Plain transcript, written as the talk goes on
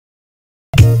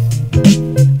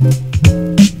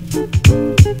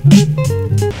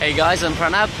Hey guys, I'm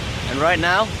Pranab, and right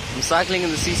now I'm cycling in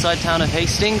the seaside town of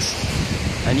Hastings,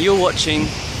 and you're watching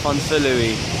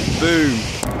FunForLouis.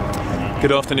 Boom!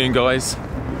 Good afternoon guys.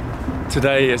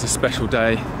 Today is a special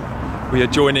day. We are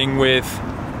joining with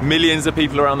millions of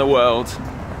people around the world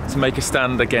to make a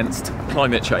stand against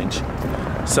climate change.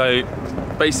 So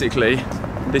basically,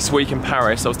 this week in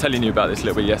Paris, I was telling you about this a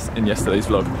little bit in yesterday's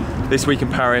vlog. This week in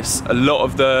Paris, a lot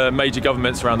of the major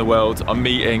governments around the world are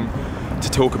meeting to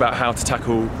talk about how to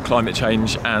tackle climate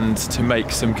change and to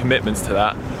make some commitments to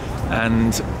that.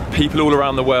 And people all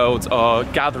around the world are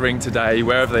gathering today,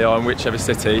 wherever they are, in whichever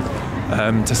city,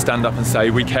 to stand up and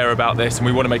say, we care about this and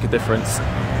we want to make a difference.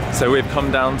 So we've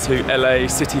come down to LA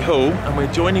City Hall and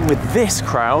we're joining with this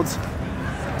crowd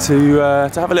to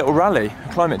have a little rally, a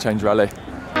climate change rally.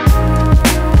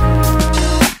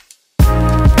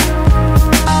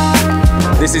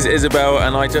 This is Isabel,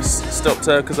 and I just stopped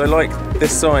her because I like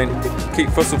this sign, keep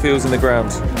fossil fuels in the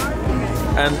ground.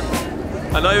 And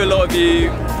I know a lot of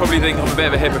you probably think I'm a bit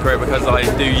of a hypocrite because I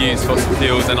do use fossil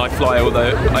fuels and I fly all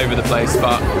over the place,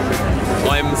 but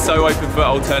I'm so open for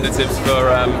alternatives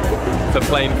for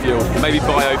plane fuel, maybe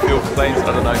biofuel for planes,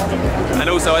 I don't know. And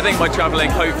also I think by travelling,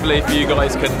 hopefully for you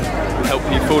guys can help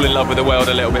you fall in love with the world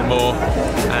a little bit more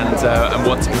and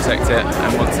want to protect it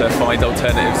and want to find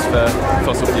alternatives for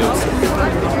fossil fuels.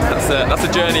 That's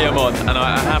a journey I'm on, and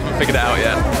I haven't figured it out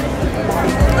yet.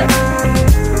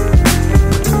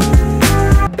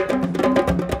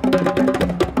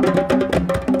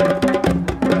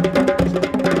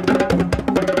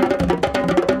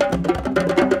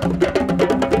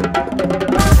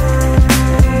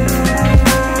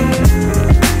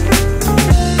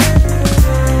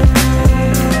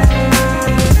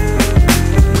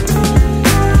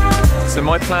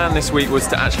 My plan this week was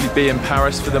to actually be in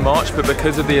Paris for the march, but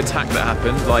because of the attack that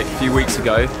happened like a few weeks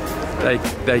ago,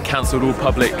 they cancelled all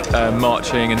public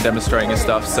marching and demonstrating and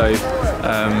stuff. So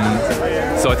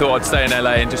I thought I'd stay in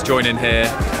LA and just join in here,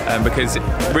 because it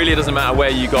really doesn't matter where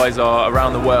you guys are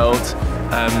around the world,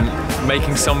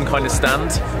 making some kind of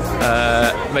stand,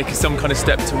 making some kind of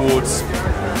step towards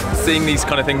seeing these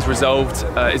kind of things resolved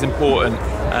is important.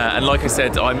 And like I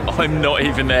said, I'm not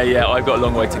even there yet. I've got a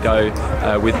long way to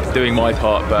go with doing my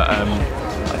part, but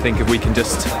I think if we can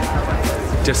just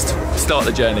start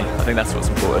the journey, I think that's what's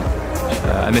important.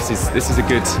 And this is a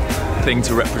good thing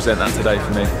to represent that today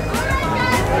for me.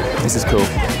 This is cool.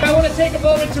 I want to take a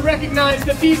moment to recognize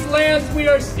that these lands we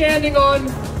are standing on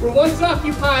were once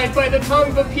occupied by the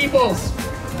Tonga peoples.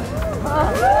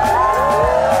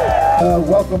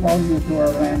 Welcome all of you to our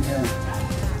land here.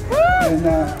 And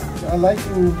I'd like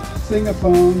to sing a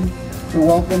song to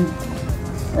welcome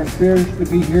our spirits to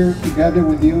be here together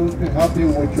with you to help you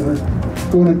what you're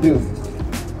going to do.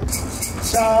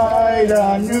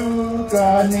 Saira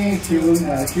nuka nishu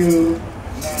na shu,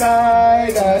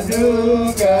 Saira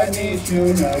nuka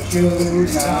nishu na shu,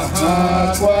 na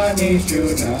ha kwa nishu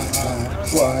na ha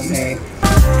kwa ne.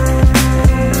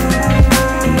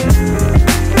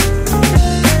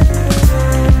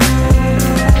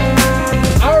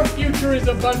 Is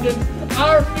abundant,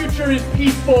 our future is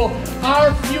peaceful,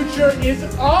 our future is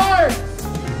ours!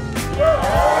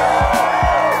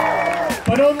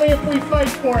 But only if we fight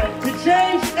for it, to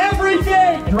change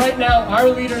everything! And right now, our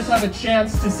leaders have a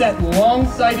chance to set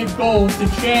long-sighted goals to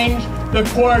change the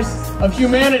course of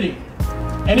humanity.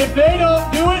 And if they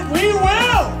don't do it, we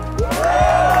will!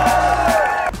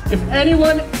 If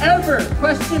anyone ever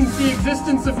questions the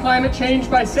existence of climate change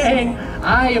by saying,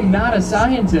 I am not a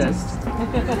scientist,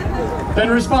 then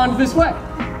respond this way.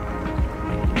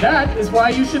 That is why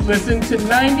you should listen to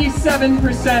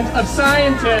 97% of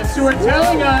scientists who are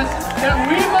telling us that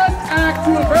we must act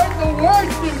to avert the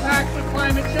worst impacts of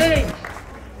climate change.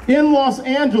 In Los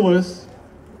Angeles,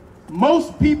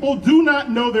 most people do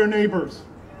not know their neighbors.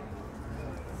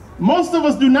 Most of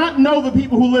us do not know the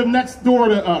people who live next door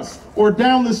to us or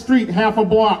down the street half a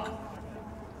block.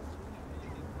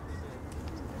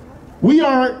 We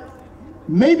are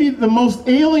maybe the most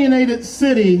alienated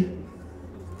city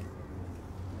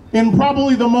in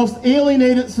probably the most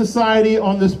alienated society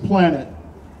on this planet.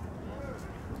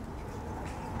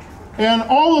 And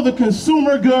all of the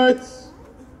consumer goods,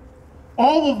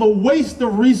 all of the waste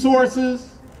of resources,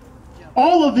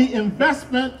 all of the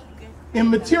investment in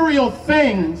material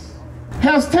things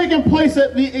has taken place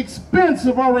at the expense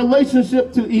of our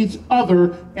relationship to each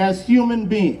other as human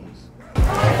beings.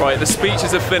 Right, the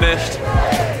speeches are finished.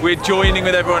 We're joining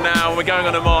with everyone now. We're going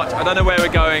on a march. I don't know where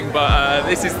we're going, but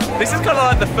this is kind of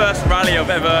like the first rally I've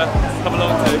ever come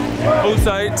along to.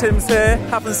 Also, Tim's here.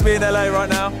 Happens to be in LA right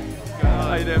now.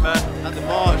 How you doing, man? At the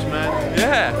march, man.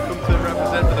 Yeah. Come to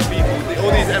represent for the people.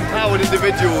 All these empowered good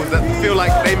individuals that feel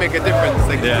like they make a difference.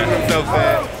 They can bring themselves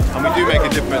there, and we do make a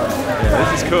difference.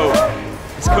 Yeah, this is cool.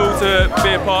 It's cool to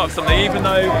be a part of something, even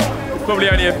though it's probably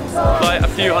only like a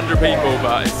few hundred people,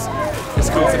 but it's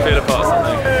cool to feel a part of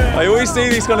something. I always see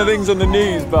these kind of things on the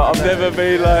news, but I've never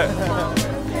been like...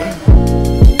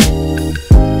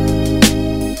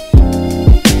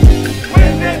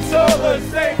 It's all the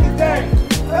same thing.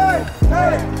 Hey,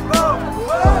 hey, whoa,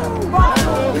 whoa,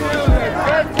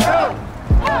 let's go.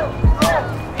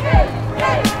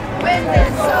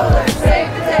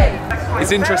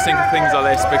 It's interesting for things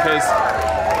like this because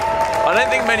I don't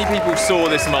think many people saw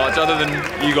this march other than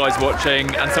you guys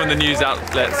watching, and some of the news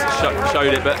outlets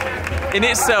showed it, but in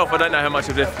itself I don't know how much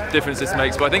of a difference this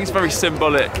makes, but I think it's very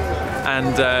symbolic,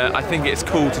 and I think it's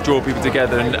cool to draw people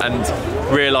together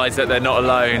and realise that they're not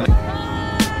alone.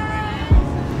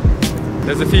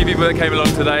 There's a few people that came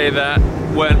along today that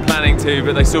weren't planning to,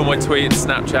 but they saw my tweet and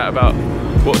Snapchat about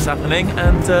what's happening,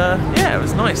 and yeah, it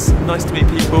was nice to meet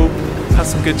people, have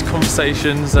some good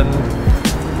conversations, and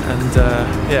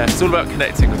yeah, it's all about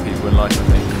connecting with people in life, I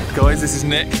think. Guys, this is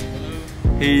Nick.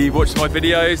 He watched my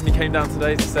videos and he came down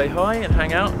today to say hi and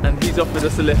hang out, and he's offered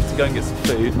us a lift to go and get some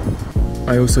food.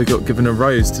 I also got given a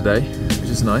rose today, which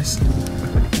is nice.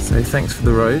 So thanks for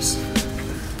the rose.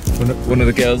 One of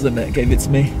the girls I met gave it to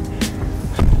me.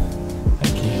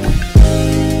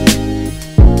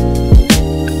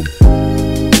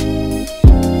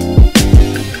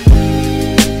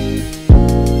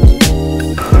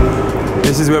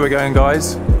 This is where we're going,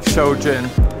 guys. Shoujin.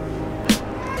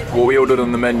 What we ordered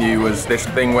on the menu was this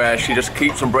thing where she just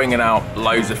keeps on bringing out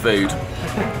loads of food.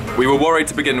 We were worried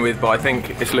to begin with, but I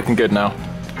think it's looking good now.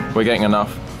 We're getting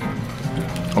enough.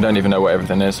 I don't even know what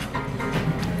everything is.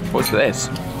 What's this?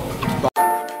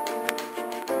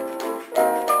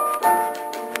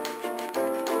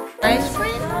 Ice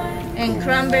cream and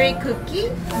cranberry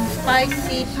cookie,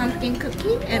 spicy pumpkin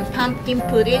cookie, and pumpkin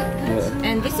pudding. Yeah.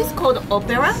 And this is called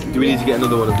opera. Do we need to get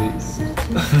another one of these?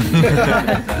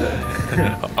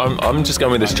 I'm just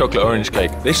going with this chocolate orange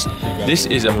cake. This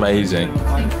is amazing.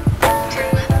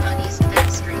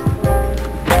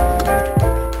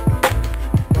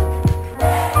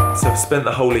 So I've spent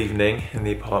the whole evening in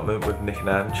the apartment with Nick and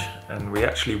Ange, and we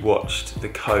actually watched The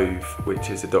Cove, which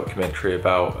is a documentary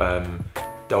about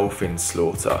dolphin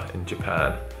slaughter in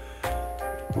Japan,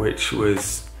 which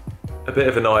was a bit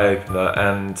of an eye-opener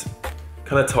and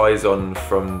kind of ties on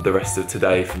from the rest of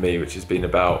today for me, which has been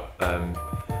about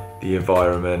the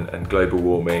environment and global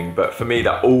warming. But for me,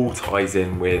 that all ties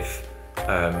in with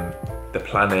the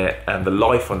planet and the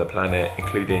life on the planet,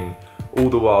 including all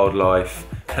the wildlife,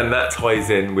 and that ties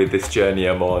in with this journey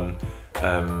I'm on,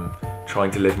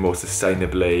 trying to live more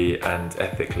sustainably and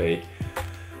ethically.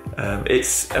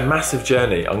 It's a massive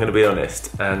journey, I'm going to be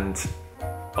honest, and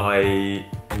I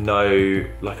know,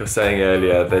 like I was saying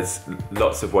earlier, there's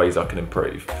lots of ways I can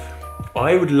improve.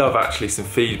 I would love actually some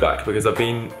feedback, because I've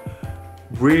been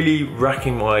really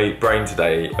racking my brain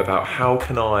today about how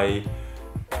can I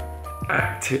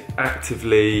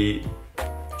actively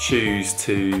choose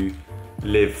to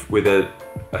live with a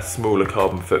smaller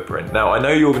carbon footprint. Now, I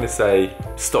know you're going to say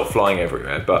stop flying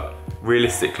everywhere, but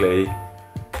realistically,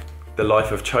 the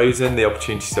life I've chosen, the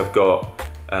opportunities I've got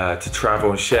to travel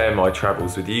and share my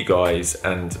travels with you guys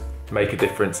and make a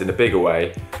difference in a bigger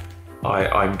way,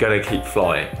 I'm going to keep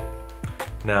flying.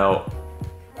 Now,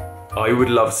 I would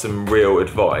love some real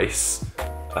advice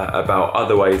about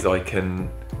other ways I can,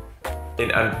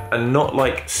 and not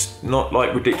like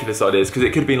ridiculous ideas, because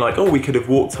it could have been like, oh, we could have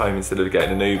walked home instead of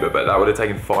getting an Uber, but that would have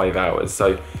taken 5 hours.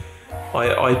 So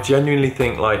I genuinely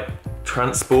think like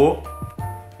transport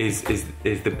is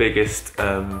the biggest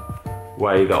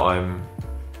way that I'm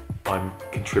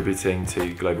contributing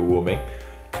to global warming.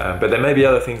 But there may be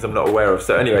other things I'm not aware of.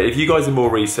 So anyway, if you guys are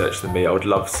more researched than me, I would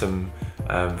love some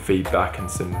feedback and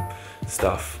some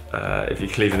stuff. If you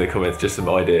can leave in the comments just some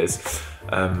ideas.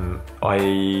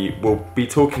 I will be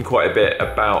talking quite a bit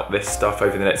about this stuff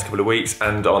over the next couple of weeks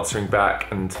and answering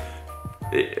back, and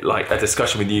like a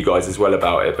discussion with you guys as well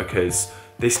about it, because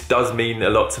this does mean a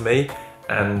lot to me.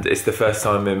 And it's the first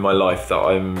time in my life that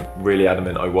I'm really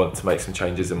adamant I want to make some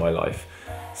changes in my life.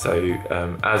 So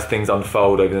as things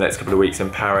unfold over the next couple of weeks in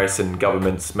Paris, and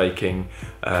governments making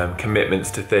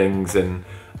commitments to things, and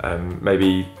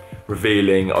maybe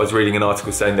revealing, I was reading an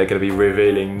article saying they're going to be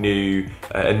revealing new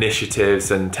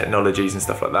initiatives and technologies and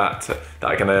stuff like that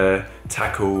that are going to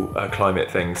tackle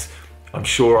climate things. I'm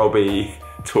sure I'll be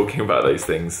talking about those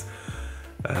things.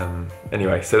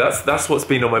 Anyway, so that's what's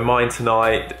been on my mind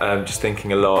tonight. Just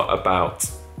thinking a lot about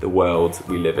the world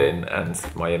we live in and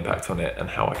my impact on it, and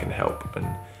how I can help and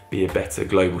be a better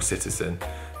global citizen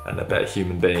and a better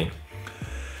human being.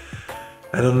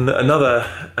 And on another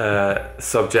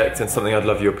subject, and something I'd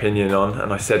love your opinion on,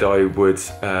 and I said I would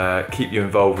keep you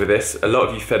involved with this. A lot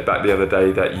of you fed back the other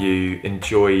day that you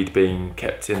enjoyed being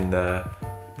kept in the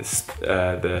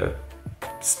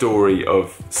story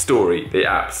of Story, the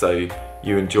app. So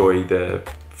you enjoy the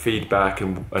feedback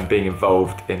and being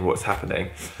involved in what's happening.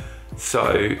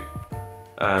 So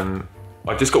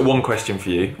I've just got one question for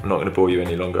you. I'm not going to bore you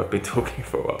any longer. I've been talking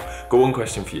for a while. Got one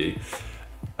question for you.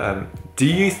 Do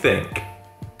you think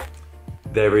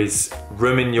there is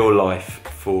room in your life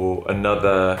for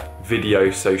another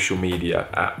video social media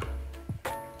app?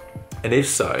 And if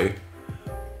so,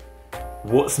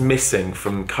 what's missing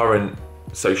from current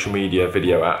social media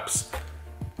video apps?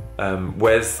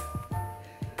 What's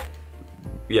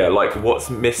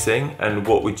missing, and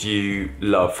what would you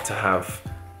love to have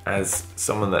as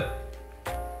someone that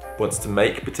wants to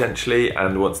make potentially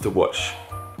and wants to watch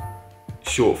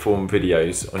short form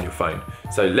videos on your phone?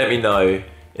 So let me know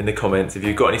in the comments if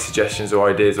you've got any suggestions or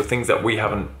ideas or things that we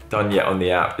haven't done yet on the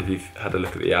app, if you've had a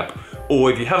look at the app, or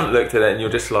if you haven't looked at it and you're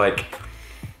just like,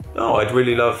 oh, I'd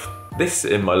really love this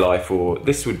in my life, or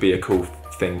this would be a cool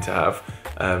thing to have.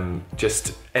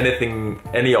 Just anything,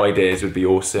 any ideas would be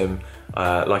awesome.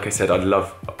 Like I said, I'd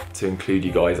love to include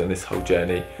you guys on this whole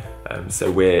journey.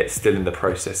 So we're still in the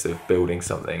process of building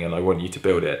something, and I want you to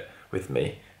build it with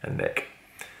me and Nick.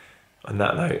 On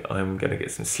that note, I'm gonna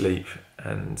get some sleep,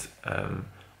 and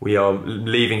we are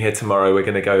leaving here tomorrow. We're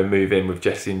gonna go and move in with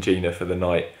Jesse and Gina for the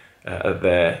night at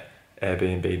their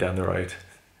Airbnb down the road.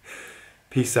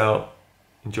 Peace out,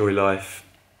 enjoy life,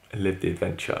 and live the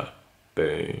adventure.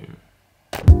 Boom.